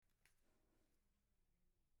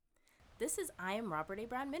This is I Am Robert A.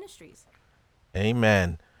 Brown Ministries.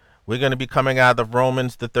 Amen. We're going to be coming out of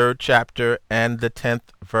Romans, the 3rd chapter and the 10th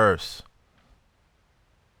verse.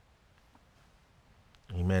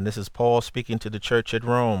 Amen. This is Paul speaking to the church at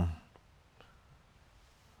Rome.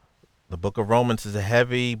 The book of Romans is a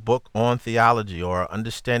heavy book on theology or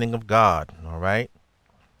understanding of God. All right.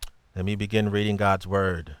 Let me begin reading God's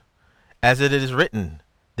word. As it is written,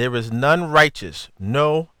 there is none righteous,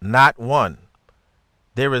 no, not one.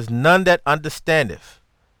 There is none that understandeth.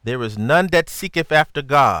 There is none that seeketh after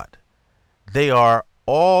God. They are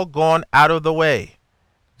all gone out of the way.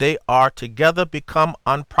 They are together become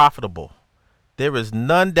unprofitable. There is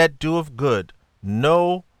none that doeth good,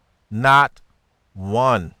 no, not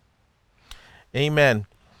one. Amen.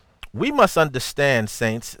 We must understand,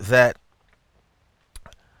 saints, that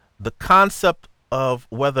the concept of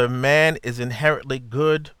whether man is inherently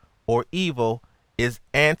good or evil is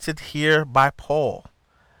answered here by Paul.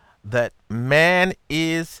 That man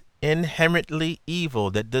is inherently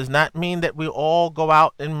evil. That does not mean that we all go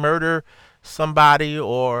out and murder somebody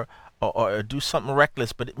or do something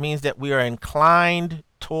reckless, but it means that we are inclined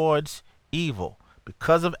towards evil.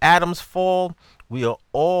 Because of Adam's fall, we are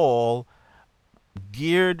all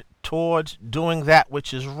geared towards doing that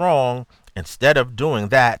which is wrong instead of doing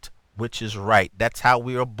that which is right. That's how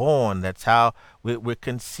we are born. That's how we're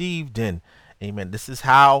conceived in. Amen. This is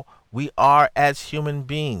how we are as human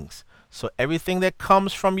beings. So everything that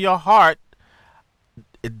comes from your heart,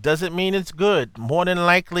 it doesn't mean it's good. More than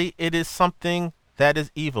likely, it is something that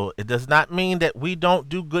is evil. It does not mean that we don't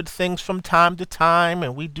do good things from time to time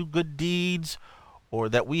and we do good deeds or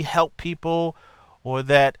that we help people or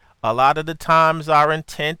that a lot of the times our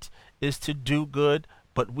intent is to do good,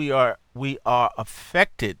 but we are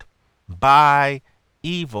affected by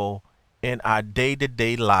evil in our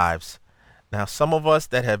day-to-day lives. Now, some of us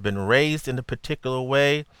that have been raised in a particular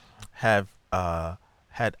way have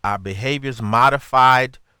had our behaviors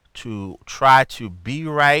modified to try to be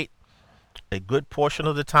right a good portion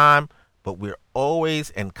of the time, but we're always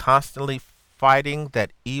and constantly fighting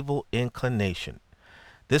that evil inclination.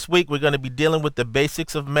 This week, we're going to be dealing with the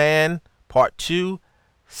basics of man, part 2,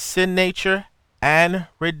 sin nature and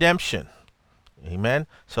redemption. Amen.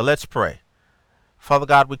 So let's pray. Father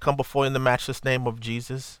God, we come before you in the matchless name of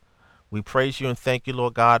Jesus. We praise you and thank you,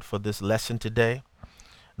 Lord God, for this lesson today.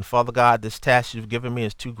 And Father God, this task you've given me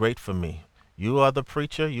is too great for me. You are the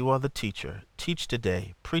preacher, you are the teacher. Teach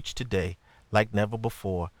today, preach today like never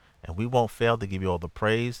before, and we won't fail to give you all the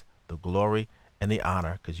praise, the glory, and the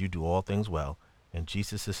honor because you do all things well. In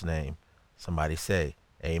Jesus' name, somebody say,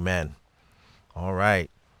 Amen. All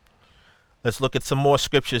right. Let's look at some more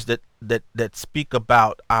scriptures that speak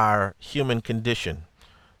about our human condition.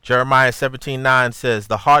 Jeremiah 17:9 says,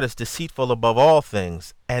 the heart is deceitful above all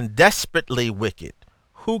things and desperately wicked.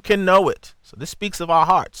 Who can know it? So this speaks of our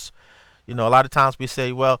hearts. You know, a lot of times we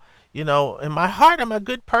say, well, you know, in my heart I'm a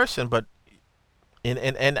good person, but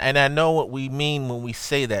and I know what we mean when we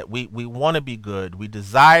say that. We want to be good. We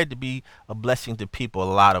desire to be a blessing to people, a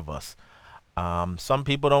lot of us. Some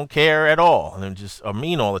people don't care at all and just are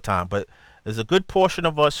mean all the time. But there's a good portion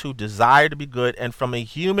of us who desire to be good. And from a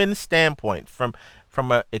human standpoint, from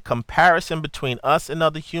a comparison between us and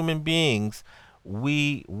other human beings,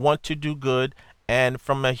 we want to do good. And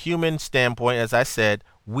from a human standpoint, as I said,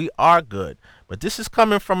 we are good. But this is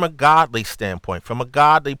coming from a godly standpoint, from a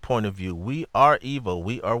godly point of view. We are evil.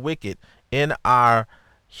 We are wicked in our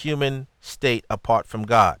human state apart from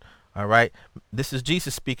God. All right. This is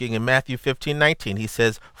Jesus speaking in Matthew 15:19. He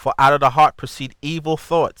says, for out of the heart proceed evil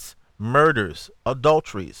thoughts, murders,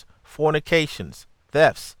 adulteries, fornications,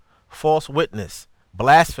 thefts, false witness,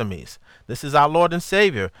 blasphemies. This is our Lord and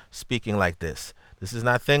Savior speaking like this. This is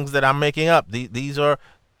not things that I'm making up. These are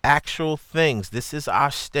actual things. This is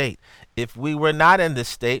our state. If we were not in this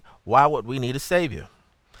state, why would we need a Savior?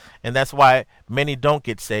 And that's why many don't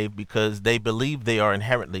get saved because they believe they are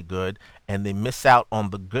inherently good and they miss out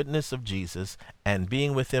on the goodness of Jesus and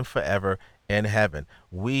being with him forever in heaven.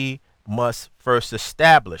 We must first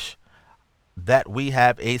establish that we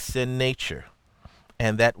have a sin nature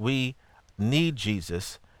and that we need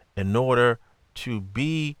Jesus in order to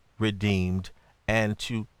be redeemed and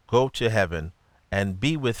to go to heaven and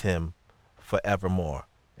be with him forevermore.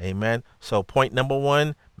 Amen. So point number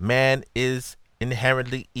 1, man is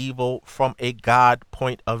inherently evil from a God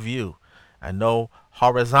point of view. I know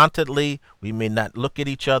horizontally we may not look at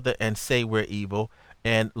each other and say we're evil,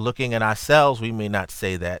 and looking at ourselves we may not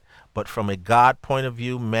say that, but from a God point of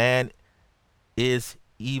view, man is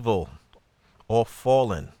evil or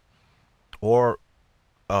fallen or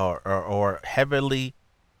heavily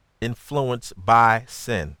influenced by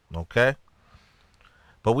sin. Okay?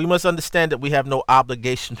 But we must understand that we have no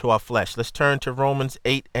obligation to our flesh. Let's turn to Romans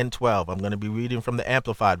 8 and 12. I'm going to be reading from the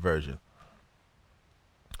Amplified Version.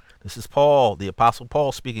 This is Paul, the Apostle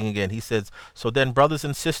Paul speaking again. He says, "So then, brothers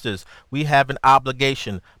and sisters, we have an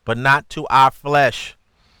obligation, but not to our flesh."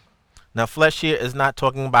 Now, flesh here is not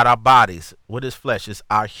talking about our bodies. What is flesh? It's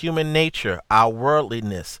our human nature, our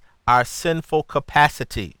worldliness, our sinful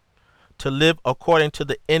capacity to live according to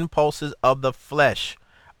the impulses of the flesh,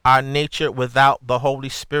 our nature without the Holy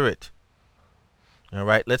Spirit. All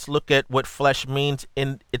right, let's look at what flesh means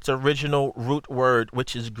in its original root word,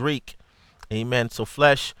 which is Greek. Amen. So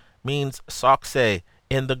flesh means sarxe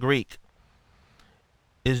in the Greek.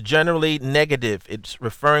 Is generally negative. It's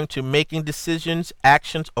referring to making decisions,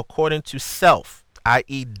 actions according to self,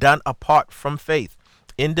 i.e. done apart from faith,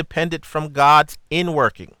 independent from God's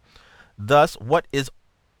inworking. Thus, what is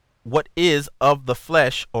of the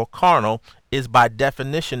flesh or carnal is by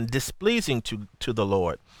definition displeasing to the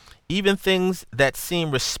Lord, even things that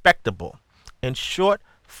seem respectable. In short,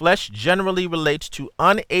 flesh generally relates to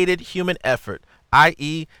unaided human effort,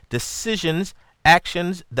 i.e. decisions,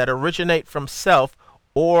 actions that originate from self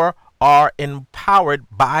or are empowered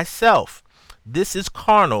by self. This is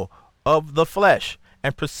carnal, of the flesh,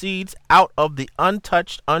 and proceeds out of the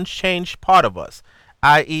untouched, unchanged part of us,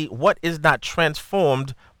 i.e. what is not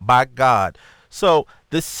transformed by God. So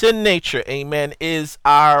the sin nature, amen, is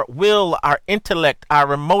our will, our intellect,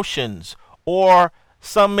 our emotions, or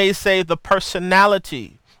some may say the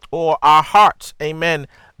personality, or our hearts, amen,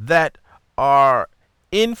 that are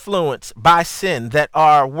influenced by sin, that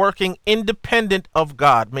are working independent of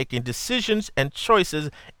God, making decisions and choices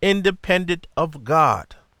independent of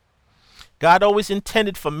God. God always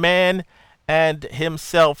intended for man and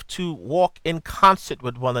himself to walk in concert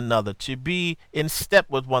with one another, to be in step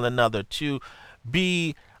with one another, to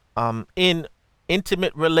be in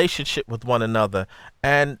intimate relationship with one another.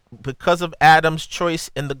 And because of Adam's choice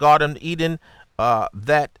in the Garden of Eden,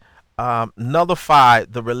 that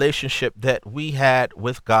nullified the relationship that we had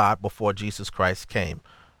with God before Jesus Christ came.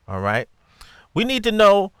 All right. We need to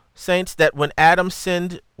know, saints, that when Adam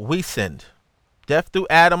sinned, we sinned. Death through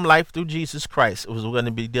Adam, life through Jesus Christ is what we're going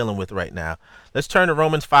to be dealing with right now. Let's turn to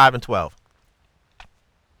Romans 5 and 12.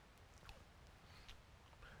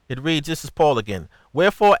 It reads, this is Paul again.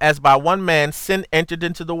 "Wherefore, as by one man sin entered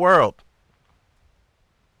into the world,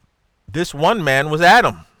 this one man was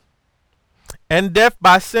Adam, and death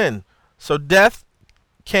by sin." So death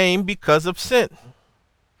came because of sin.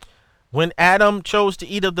 When Adam chose to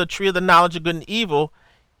eat of the tree of the knowledge of good and evil,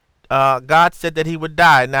 God said that he would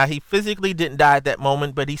die. Now, he physically didn't die at that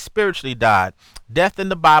moment, but he spiritually died. Death in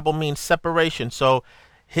the Bible means separation. So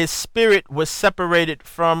his spirit was separated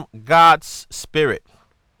from God's spirit.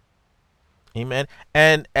 Amen.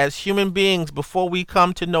 And as human beings, before we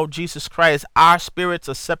come to know Jesus Christ, our spirits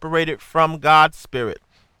are separated from God's spirit.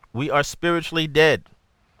 We are spiritually dead.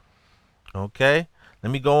 Okay, let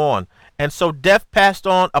me go on. "And so death passed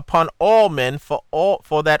on upon all men, for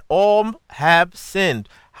that all have sinned."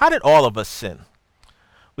 How did all of us sin?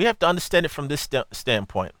 We have to understand it from this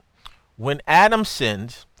standpoint. When Adam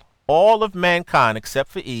sinned, all of mankind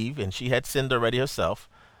except for Eve, and she had sinned already herself,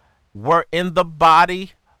 were in the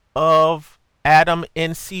body of Adam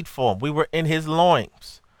in seed form. We were in his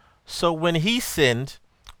loins. So when he sinned,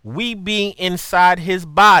 we being inside his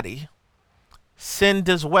body sinned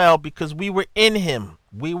as well, because we were in him.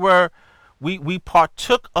 We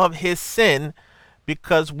partook of his sin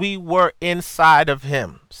because we were inside of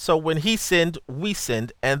him. So when he sinned, we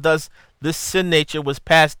sinned, and thus this sin nature was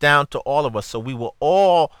passed down to all of us. So we were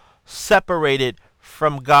all separated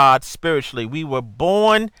from God spiritually. We were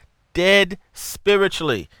born dead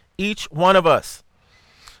spiritually, each one of us.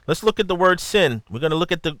 Let's look at the word sin. We're going to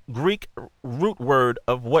look at the Greek root word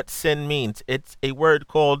of what sin means. It's a word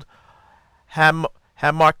called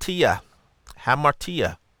hamartia.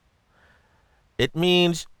 Hamartia. It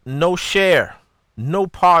means no share, no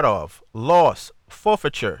part of, loss,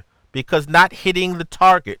 forfeiture, because not hitting the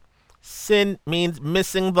target. Sin means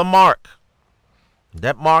missing the mark.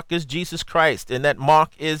 That mark is Jesus Christ, and that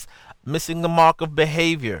mark is missing the mark of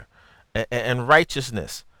behavior and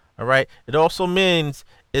righteousness. All right. It also means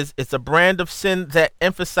it's a brand of sin that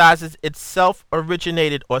emphasizes its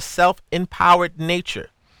self-originated or self-empowered nature,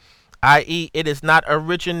 i.e. it is not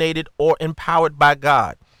originated or empowered by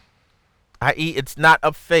God, i.e. it's not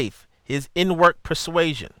of faith, his in-work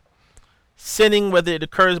persuasion. Sinning, whether it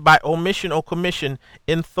occurs by omission or commission,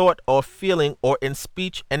 in thought or feeling, or in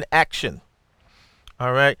speech and action.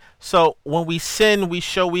 All right. So when we sin, we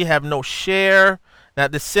show we have no share. Now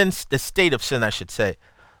the state of sin, I should say.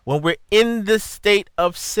 When we're in the state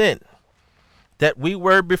of sin, that we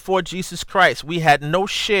were before Jesus Christ. We had no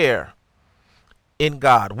share in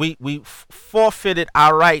God. We forfeited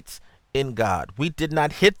our rights in God. We did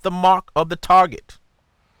not hit the mark of the target.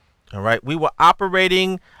 All right. We were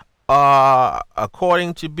operating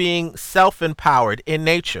according to being self-empowered in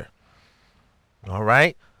nature. All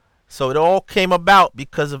right. So it all came about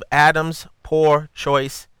because of Adam's poor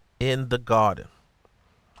choice in the garden.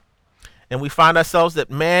 And we find ourselves that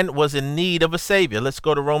man was in need of a savior. Let's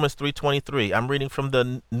go to Romans 3:23. I'm reading from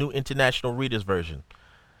the New International Reader's Version.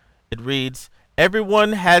 It reads,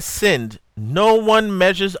 "Everyone has sinned. No one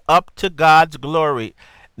measures up to God's glory."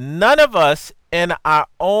 None of us in our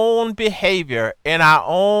own behavior, in our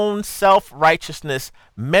own self-righteousness,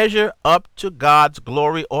 measure up to God's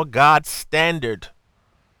glory or God's standard.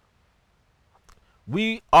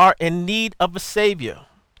 We are in need of a savior.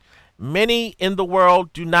 Many in the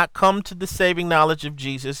world do not come to the saving knowledge of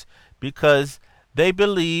Jesus because they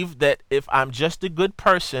believe that if I'm just a good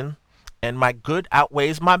person and my good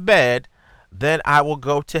outweighs my bad, then I will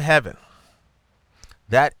go to heaven.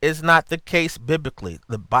 That is not the case biblically.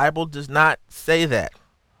 The Bible does not say that.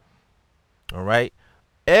 All right?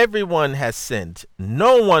 Everyone has sinned.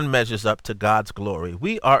 No one measures up to God's glory.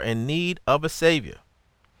 We are in need of a Savior.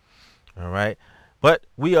 All right? But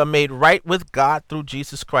we are made right with God through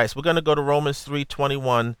Jesus Christ. We're going to go to Romans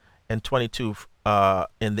 3:21 and 22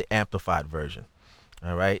 in the Amplified Version.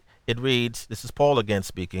 All right? It reads, this is Paul again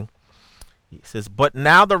speaking. He says, "But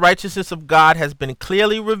now the righteousness of God has been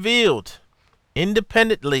clearly revealed,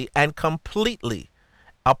 independently and completely,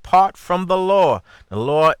 apart from the law." The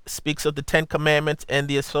law speaks of the 10 Commandments and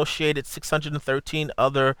the associated 613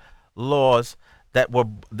 other laws that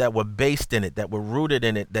were based in it, that were rooted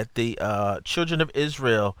in it, that the children of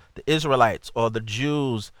Israel, the Israelites or the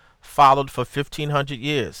Jews followed for 1,500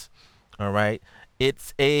 years. All right.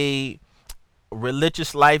 It's a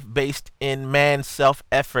religious life based in man's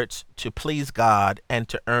self-efforts to please God and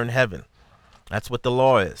to earn heaven. That's what the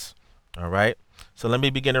law is. All right. So let me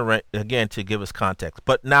begin again to give us context.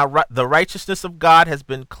 "But now the righteousness of God has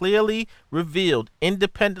been clearly revealed,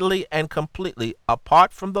 independently and completely,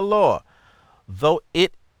 apart from the law, though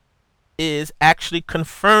it is actually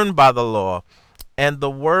confirmed by the law and the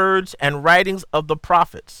words and writings of the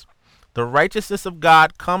prophets. The righteousness of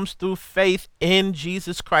God comes through faith in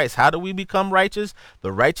Jesus Christ." How do we become righteous?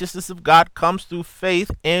 The righteousness of God comes through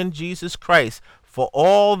faith in Jesus Christ for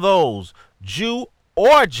all those, Jew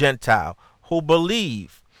or Gentile, who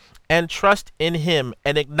believe and trust in him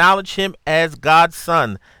and acknowledge him as God's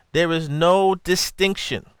son. There is no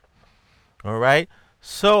distinction. All right?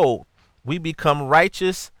 So we become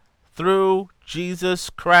righteous through Jesus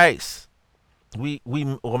Christ. We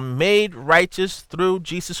were made righteous through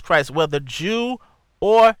Jesus Christ, whether Jew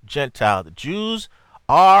or Gentile. The Jews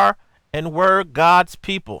are and were God's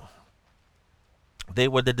people. They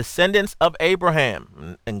were the descendants of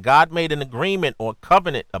Abraham, and God made an agreement or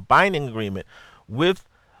covenant, a binding agreement with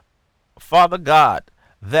Father God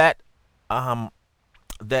that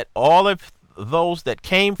that all of those that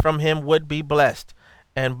came from him would be blessed.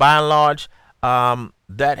 And by and large,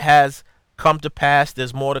 that has come to pass.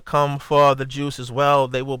 There's more to come for the Jews as well.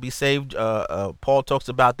 They will be saved. Paul talks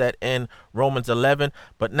about that in Romans 11.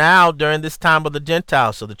 But now, during this time of the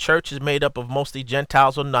Gentiles, so the church is made up of mostly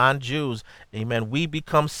Gentiles or non-Jews. Amen. We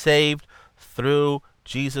become saved through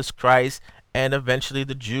Jesus Christ, and eventually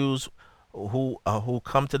the Jews who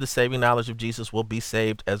come to the saving knowledge of Jesus will be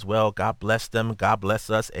saved as well. God bless them. God bless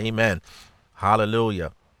us. Amen.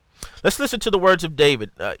 Hallelujah. Let's listen to the words of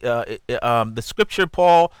David. The scripture,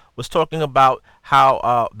 Paul was talking about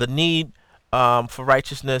how the need for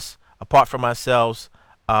righteousness apart from ourselves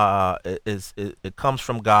it comes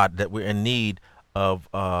from God, that we're in need of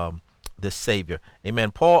this Savior.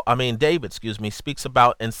 Amen. David, speaks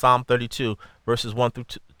about in Psalm 32, verses 1 through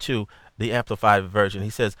 2, the Amplified Version.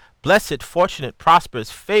 He says, "Blessed, fortunate,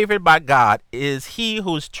 prosperous, favored by God is he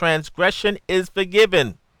whose transgression is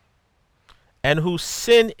forgiven and whose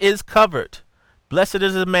sin is covered. Blessed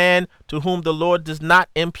is the man to whom the Lord does not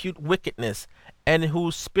impute wickedness, and in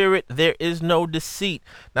whose spirit there is no deceit."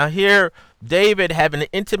 Now here, David had an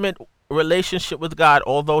intimate relationship with God,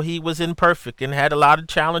 although he was imperfect and had a lot of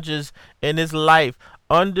challenges in his life,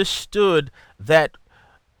 understood that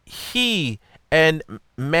he and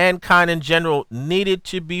mankind in general needed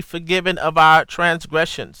to be forgiven of our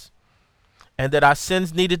transgressions, and that our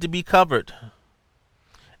sins needed to be covered.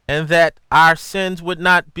 And that our sins would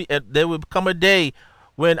not be, there would come a day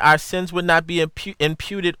when our sins would not be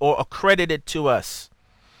imputed or accredited to us.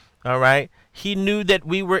 All right. He knew that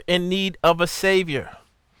we were in need of a Savior.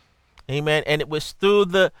 Amen. And it was through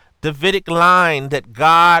the Davidic line that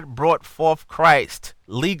God brought forth Christ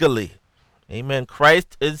legally. Amen.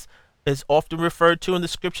 Christ is often referred to in the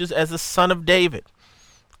scriptures as the son of David.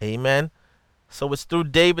 Amen. So it's through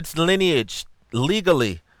David's lineage,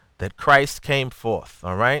 legally, that Christ came forth.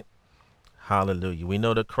 All right. Hallelujah. We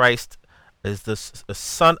know that Christ is the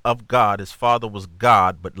son of God. His father was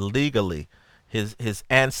God, but legally, his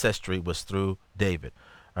ancestry was through David.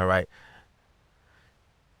 All right.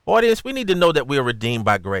 Audience, we need to know that we are redeemed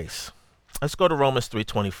by grace. Let's go to Romans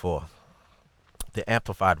 3:24, the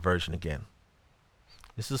Amplified Version again.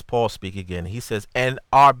 This is Paul speaking again. He says, and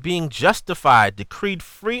are being justified, decreed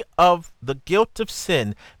free of the guilt of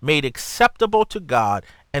sin, made acceptable to God,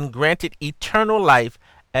 and granted eternal life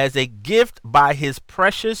as a gift by his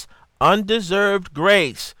precious, undeserved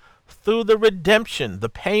grace through the redemption, the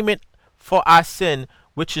payment for our sin,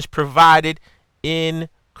 which is provided in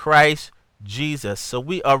Christ Jesus. So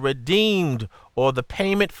we are redeemed, or the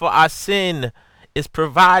payment for our sin is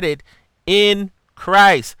provided in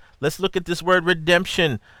Christ. Let's look at this word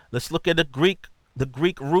redemption. Let's look at the Greek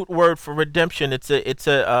root word for redemption. It's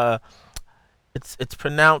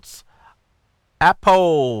pronounced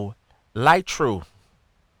apolitru,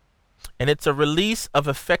 and it's a release of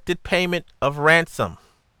effected payment of ransom.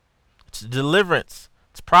 It's deliverance.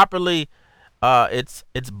 It's properly it's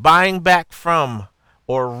buying back from,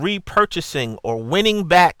 or repurchasing, or winning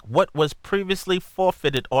back what was previously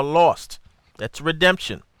forfeited or lost. That's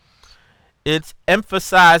redemption. It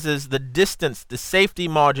emphasizes the distance, the safety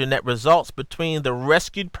margin that results between the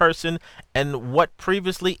rescued person and what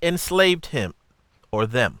previously enslaved him or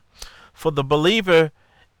them. For the believer,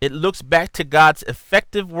 it looks back to God's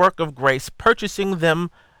effective work of grace, purchasing them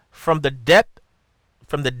from the debt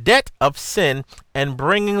of sin and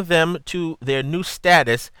bringing them to their new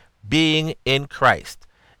status, being in Christ.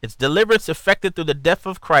 Its deliverance effected through the death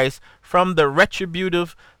of Christ from the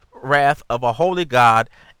retributive wrath of a holy God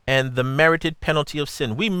and the merited penalty of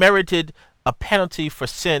sin. We merited a penalty for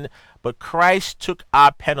sin, but Christ took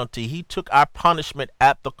our penalty. He took our punishment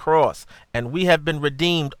at the cross, and we have been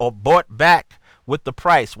redeemed or bought back with the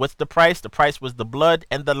price. What's the price? The price was the blood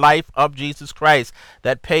and the life of Jesus Christ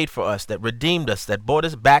that paid for us, that redeemed us, that bought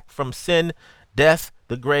us back from sin, death,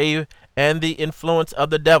 the grave, and the influence of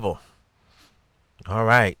the devil. All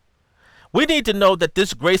right. We need to know that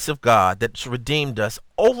this grace of God that's redeemed us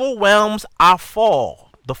overwhelms our fall,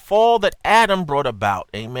 the fall that Adam brought about,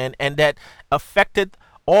 amen, and that affected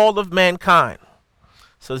all of mankind.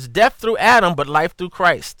 So it's death through Adam, but life through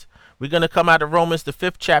Christ. We're going to come out of Romans, the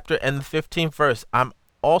 5th chapter and the 15th verse. I'm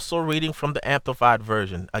also reading from the Amplified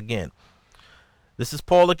Version again. This is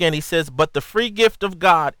Paul again. He says, but the free gift of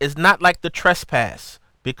God is not like the trespass,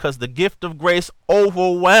 because the gift of grace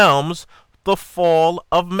overwhelms the fall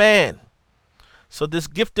of man. So this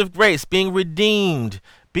gift of grace, being redeemed,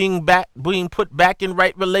 being put back in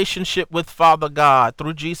right relationship with Father God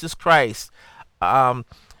through Jesus Christ,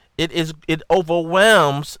 it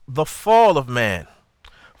overwhelms the fall of man.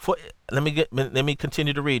 For let me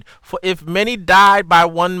continue to read. For if many died by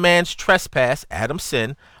one man's trespass, Adam's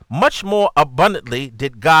sin, much more abundantly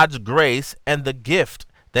did God's grace and the gift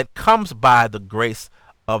that comes by the grace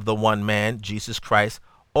of the one man, Jesus Christ,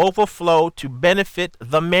 overflow to benefit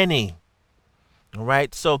the many. All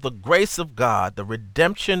right, so the grace of God, the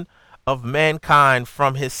redemption of mankind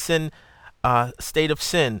from his state of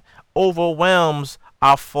sin, overwhelms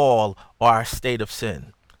our fall or our state of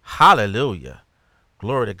sin. Hallelujah.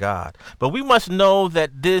 Glory to God. But we must know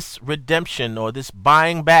that this redemption, or this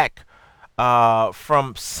buying back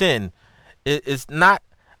from sin, is not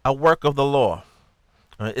a work of the law.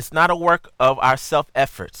 It's not a work of our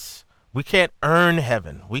self-efforts. We can't earn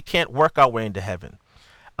heaven. We can't work our way into heaven.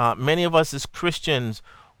 Many of us as Christians,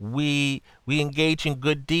 we engage in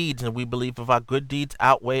good deeds, and we believe if our good deeds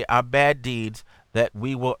outweigh our bad deeds, that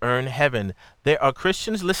we will earn heaven. There are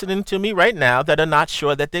Christians listening to me right now that are not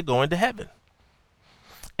sure that they're going to heaven.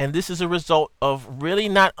 And this is a result of really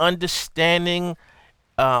not understanding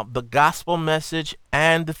the gospel message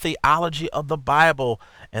and the theology of the Bible.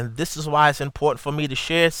 And this is why it's important for me to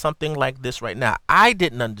share something like this right now. I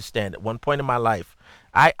didn't understand at one point in my life.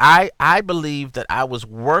 I believed that I was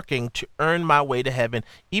working to earn my way to heaven,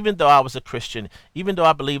 even though I was a Christian, even though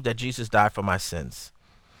I believed that Jesus died for my sins.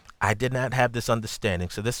 I did not have this understanding.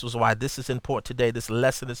 So this was why this is important today. This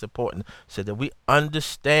lesson is important, so that we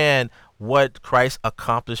understand what Christ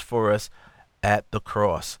accomplished for us at the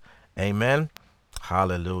cross. Amen.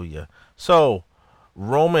 Hallelujah. So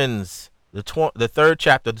Romans, the 3rd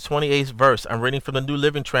chapter, the 28th verse, I'm reading from the New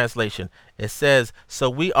Living Translation. It says,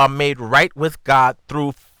 so we are made right with God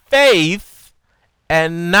through faith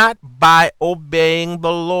and not by obeying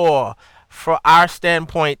the law. For our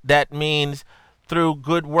standpoint, that means through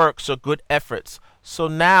good works or good efforts. So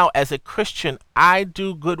now, as a Christian, I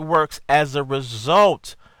do good works as a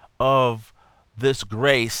result of this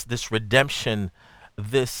grace, this redemption,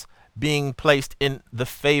 this being placed in the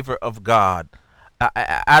favor of God.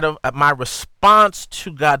 Out of my response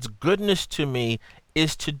to God's goodness to me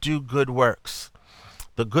is to do good works.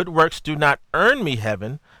 The good works do not earn me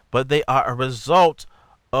heaven, but they are a result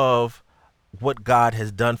of what God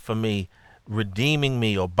has done for me, redeeming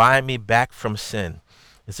me or buying me back from sin.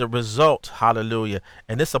 It's a result, hallelujah.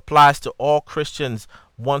 And this applies to all Christians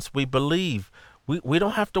once we believe. We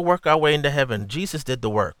don't have to work our way into heaven. Jesus did the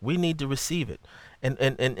work. We need to receive it. And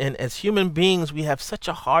as human beings, we have such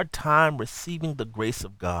a hard time receiving the grace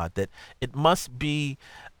of God that it must be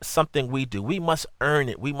something we do. We must earn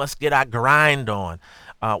it. We must get our grind on.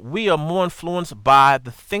 We are more influenced by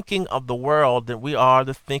the thinking of the world than we are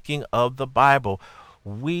the thinking of the Bible.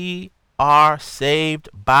 We are saved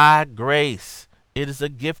by grace. It is a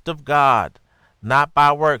gift of God, not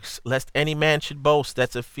by works, lest any man should boast.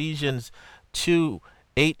 That's Ephesians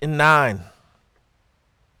 2:8 and 9.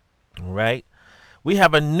 All right. We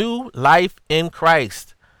have a new life in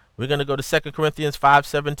Christ. We're going to go to 2 Corinthians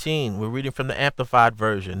 5:17. We're reading from the Amplified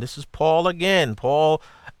Version. This is Paul again. Paul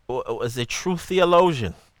is a true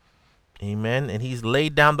theologian. Amen. And he's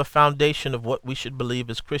laid down the foundation of what we should believe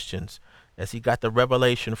as Christians as he got the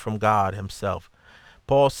revelation from God himself.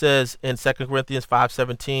 Paul says in 2 Corinthians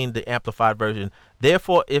 5:17, the Amplified Version,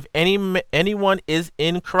 therefore, if anyone is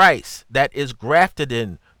in Christ, that is grafted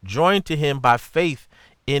in, joined to him by faith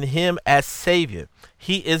in him as Savior,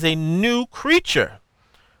 he is a new creature,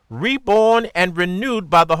 reborn and renewed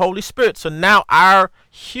by the Holy Spirit. So now our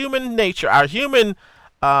human nature, our human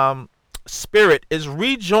spirit is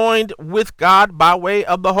rejoined with God by way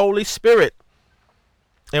of the Holy Spirit.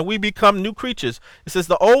 And we become new creatures. It says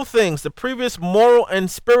the old things, the previous moral and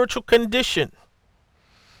spiritual condition.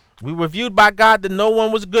 We were viewed by God that no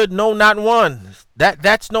one was good, no, not one.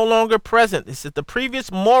 That's no longer present. It says the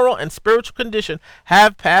previous moral and spiritual condition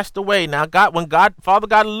have passed away. Now, when Father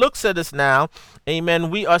God looks at us now, amen,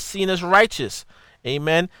 we are seen as righteous.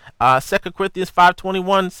 Amen. 2 Corinthians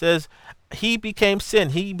 5:21 says, he became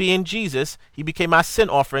sin, he being Jesus, he became our sin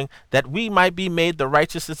offering, that we might be made the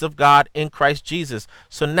righteousness of God in Christ Jesus.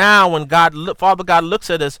 So now when Father God looks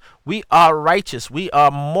at us, we are righteous. We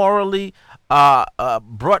are morally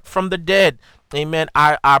brought from the dead. Amen.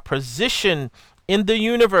 Our position in the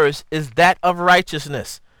universe is that of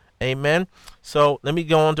righteousness. Amen. So let me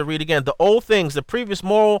go on to read again. The old things, the previous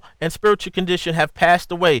moral and spiritual condition have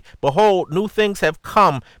passed away. Behold, new things have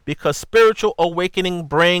come, because spiritual awakening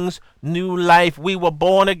brings new life. We were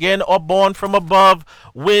born again or born from above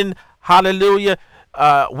when, hallelujah,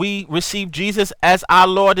 we received Jesus as our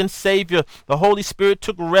Lord and Savior. The Holy Spirit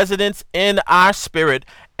took residence in our spirit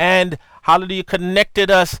and, hallelujah,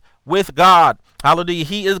 connected us with God. Hallelujah.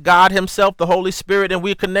 He is God himself, the Holy Spirit, and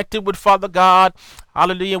we're connected with Father God.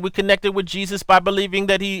 Hallelujah. We're connected with Jesus by believing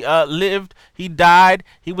that he lived, he died,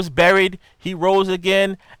 he was buried, he rose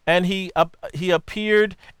again, and he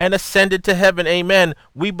appeared and ascended to heaven. Amen.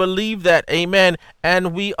 We believe that. Amen.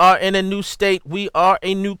 And we are in a new state. We are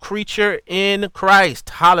a new creature in Christ.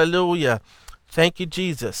 Hallelujah. Thank you,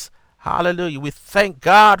 Jesus. Hallelujah. We thank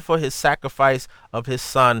God for his sacrifice of his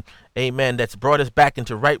son. Amen. That's brought us back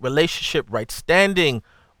into right relationship, right standing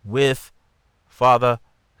with Father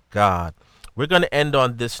God. We're going to end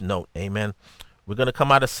on this note. Amen. We're going to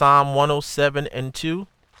come out of Psalm 107:2.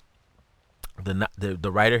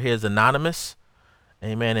 The writer here is anonymous.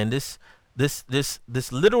 Amen. And this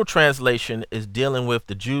literal translation is dealing with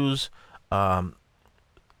the Jews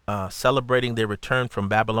celebrating their return from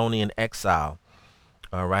Babylonian exile.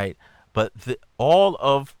 All right. But all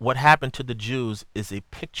of what happened to the Jews is a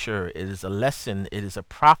picture, it is a lesson, it is a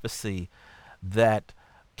prophecy that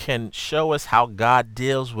can show us how God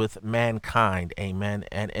deals with mankind, amen,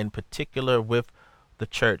 and in particular with the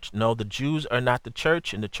church. No, the Jews are not the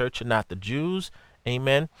church, and the church are not the Jews,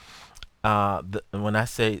 amen. When I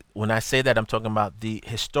say that, I'm talking about the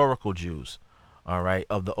historical Jews, all right,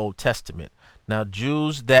 of the Old Testament. Now,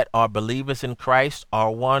 Jews that are believers in Christ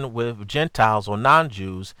are one with Gentiles or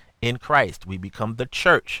non-Jews in Christ. We become the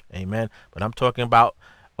church. Amen. But I'm talking about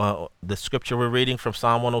the scripture we're reading from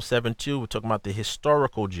Psalm 107:2. We're talking about the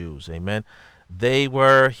historical Jews. Amen. They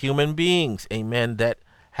were human beings. Amen. That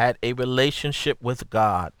had a relationship with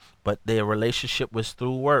God, but their relationship was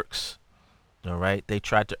through works. All right. They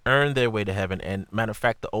tried to earn their way to heaven. And matter of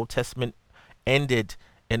fact, the Old Testament ended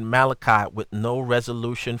in Malachi with no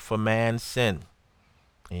resolution for man's sin.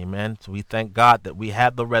 Amen. So we thank God that we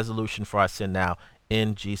have the resolution for our sin now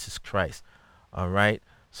in Jesus Christ. All right.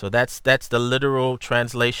 So that's the literal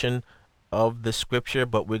translation of the scripture,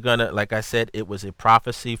 but we're going to, like I said, it was a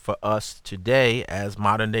prophecy for us today as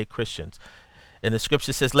modern day Christians. And the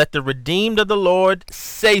scripture says, let the redeemed of the Lord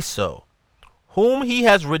say so, whom he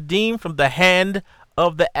has redeemed from the hand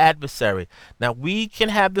of the adversary. Now we can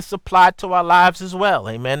have this applied to our lives as well.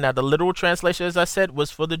 Amen. Now the literal translation, as I said,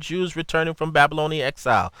 was for the Jews returning from Babylonian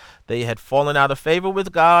exile. They had fallen out of favor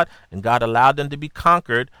with God, and God allowed them to be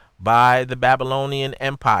conquered by the Babylonian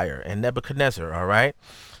Empire and Nebuchadnezzar. All right.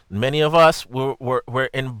 Many of us were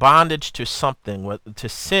in bondage to something, to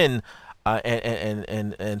sin,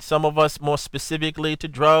 and some of us more specifically to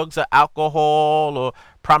drugs or alcohol or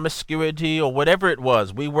promiscuity or whatever it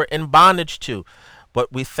was we were in bondage to.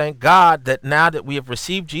 But we thank God that now that we have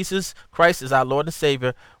received Jesus Christ as our Lord and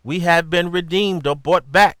Savior, we have been redeemed or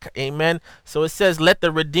bought back. Amen. So it says, let the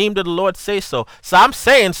redeemed of the Lord say so. So I'm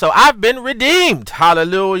saying so. I've been redeemed.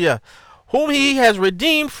 Hallelujah. Whom he has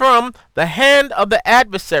redeemed from the hand of the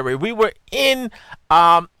adversary. We were in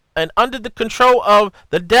and under the control of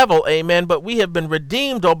the devil, amen, but we have been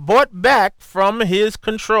redeemed or bought back from his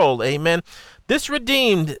control, amen. This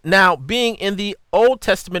redeemed, now being in the Old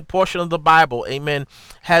Testament portion of the Bible, amen,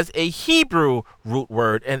 has a Hebrew root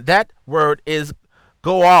word, and that word is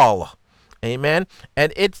goal, amen,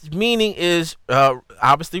 and its meaning is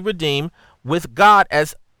obviously redeemed with God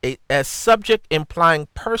as subject, implying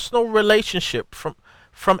personal relationship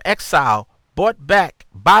from exile, bought back,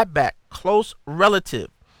 buy back, close relative.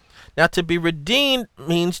 Now, to be redeemed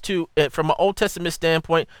means to, from an Old Testament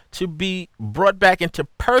standpoint, to be brought back into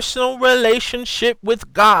personal relationship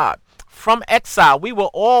with God from exile. We were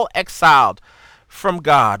all exiled from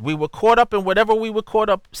God. We were caught up in whatever we were caught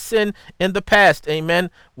up sin in the past. Amen.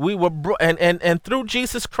 We were and through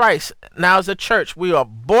Jesus Christ, now as a church, we are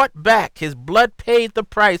bought back. His blood paid the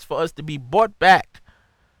price for us to be bought back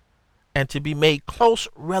and to be made close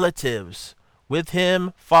relatives with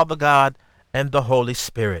him, Father God, and the Holy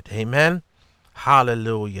Spirit. Amen.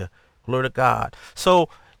 Hallelujah. Glory to God. So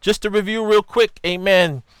just to review real quick,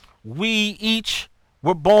 amen. We each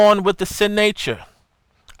were born with the sin nature.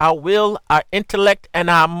 Our will, our intellect, and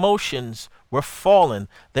our emotions were fallen.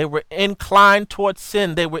 They were inclined towards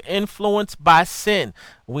sin. They were influenced by sin.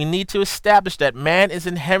 We need to establish that man is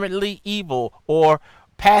inherently evil, or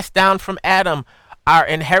passed down from Adam. Our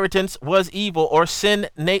inheritance was evil, or sin,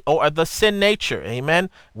 or the sin nature.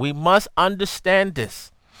 Amen. We must understand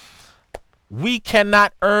this. We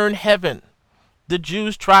cannot earn heaven. The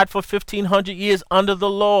Jews tried for 1,500 years under the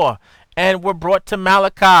law and were brought to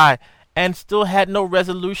Malachi and still had no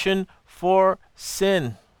resolution for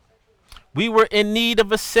sin. We were in need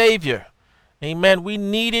of a Savior. Amen. We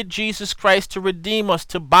needed Jesus Christ to redeem us,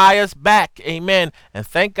 to buy us back. Amen. And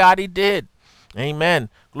thank God he did. Amen.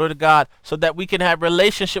 Glory to God. So that we can have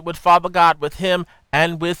relationship with Father God, with him,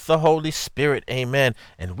 and with the Holy Spirit. Amen.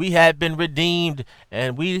 And we have been redeemed,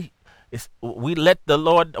 and we let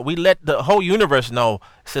the whole universe know.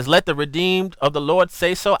 It says, let the redeemed of the Lord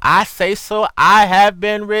say so. I say so. I have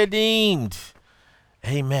been redeemed.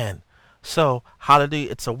 Amen. So,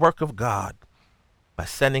 hallelujah. It's a work of God by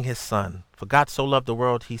sending his Son. For God so loved the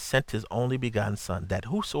world, he sent his only begotten Son, that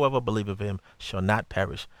whosoever believeth him shall not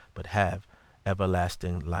perish, but have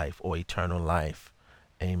everlasting life, or eternal life.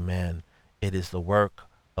 Amen. It is the work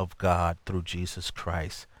of God through Jesus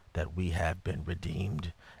Christ that we have been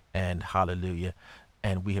redeemed. And hallelujah.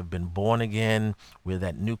 And we have been born again. We're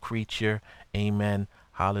that new creature. Amen.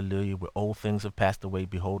 Hallelujah. Where old things have passed away,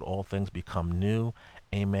 behold, all things become new.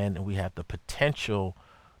 Amen. And we have the potential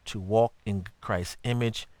to walk in Christ's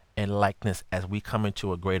image and likeness as we come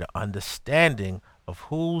into a greater understanding of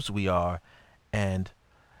whose we are and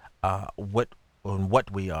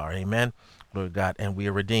what we are. Amen. Glory to God. And we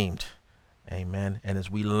are redeemed. Amen. And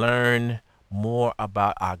as we learn more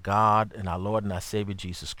about our God and our Lord and our Savior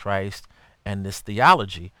Jesus Christ and this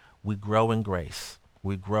theology, we grow in grace.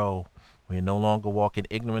 We grow. We no longer walk in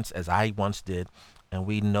ignorance as I once did, and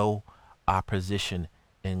we know our position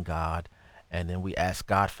in God. And then we ask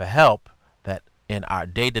God for help that in our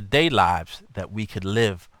day-to-day lives that we could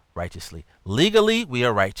live righteously. Legally, we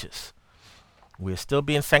are righteous. We are still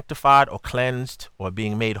being sanctified or cleansed or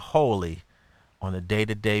being made holy on a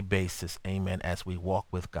day-to-day basis, amen, as we walk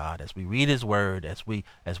with God, as we read his word, as we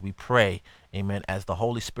pray, amen, as the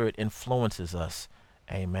Holy Spirit influences us,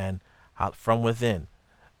 amen, from within,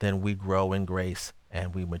 then we grow in grace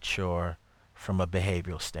and we mature from a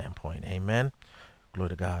behavioral standpoint, amen. Glory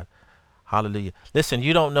to God. Hallelujah. Listen,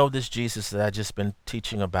 you don't know this Jesus that I've just been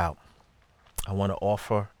teaching about. I want to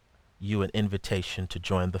offer you an invitation to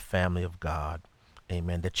join the family of God.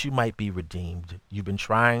 Amen. That you might be redeemed. You've been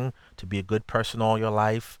trying to be a good person all your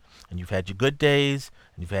life, and you've had your good days,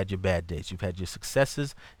 and you've had your bad days. You've had your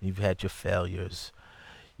successes, and you've had your failures.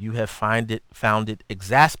 You have found it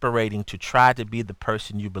exasperating to try to be the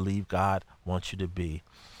person you believe God wants you to be.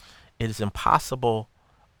 It is impossible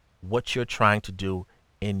what you're trying to do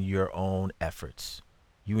in your own efforts.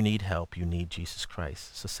 You need help. You need Jesus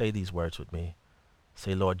Christ. So say these words with me.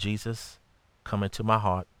 Say, Lord Jesus, come into my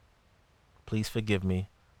heart. Please forgive me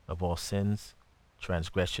of all sins,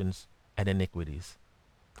 transgressions, and iniquities.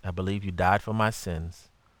 I believe you died for my sins.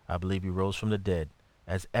 I believe you rose from the dead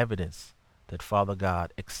as evidence that Father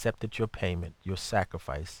God accepted your payment, your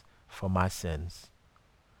sacrifice for my sins.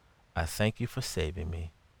 I thank you for saving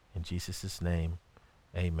me. In Jesus' name,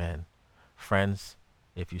 amen. Friends,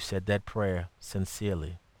 if you said that prayer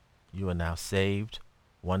sincerely, you are now saved,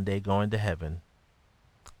 one day going to heaven,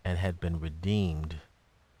 and had been redeemed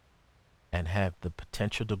and have the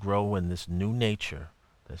potential to grow in this new nature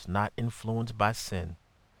that's not influenced by sin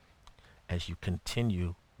as you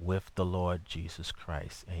continue with the Lord Jesus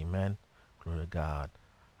Christ. Amen. Glory to God.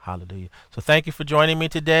 Hallelujah. So thank you for joining me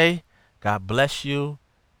today. God bless you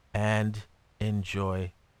and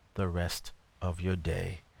enjoy the rest of your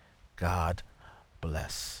day. God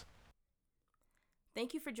bless.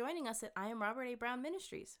 Thank you for joining us at I Am Robert A. Brown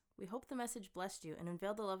Ministries. We hope the message blessed you and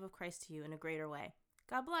unveiled the love of Christ to you in a greater way.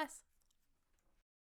 God bless.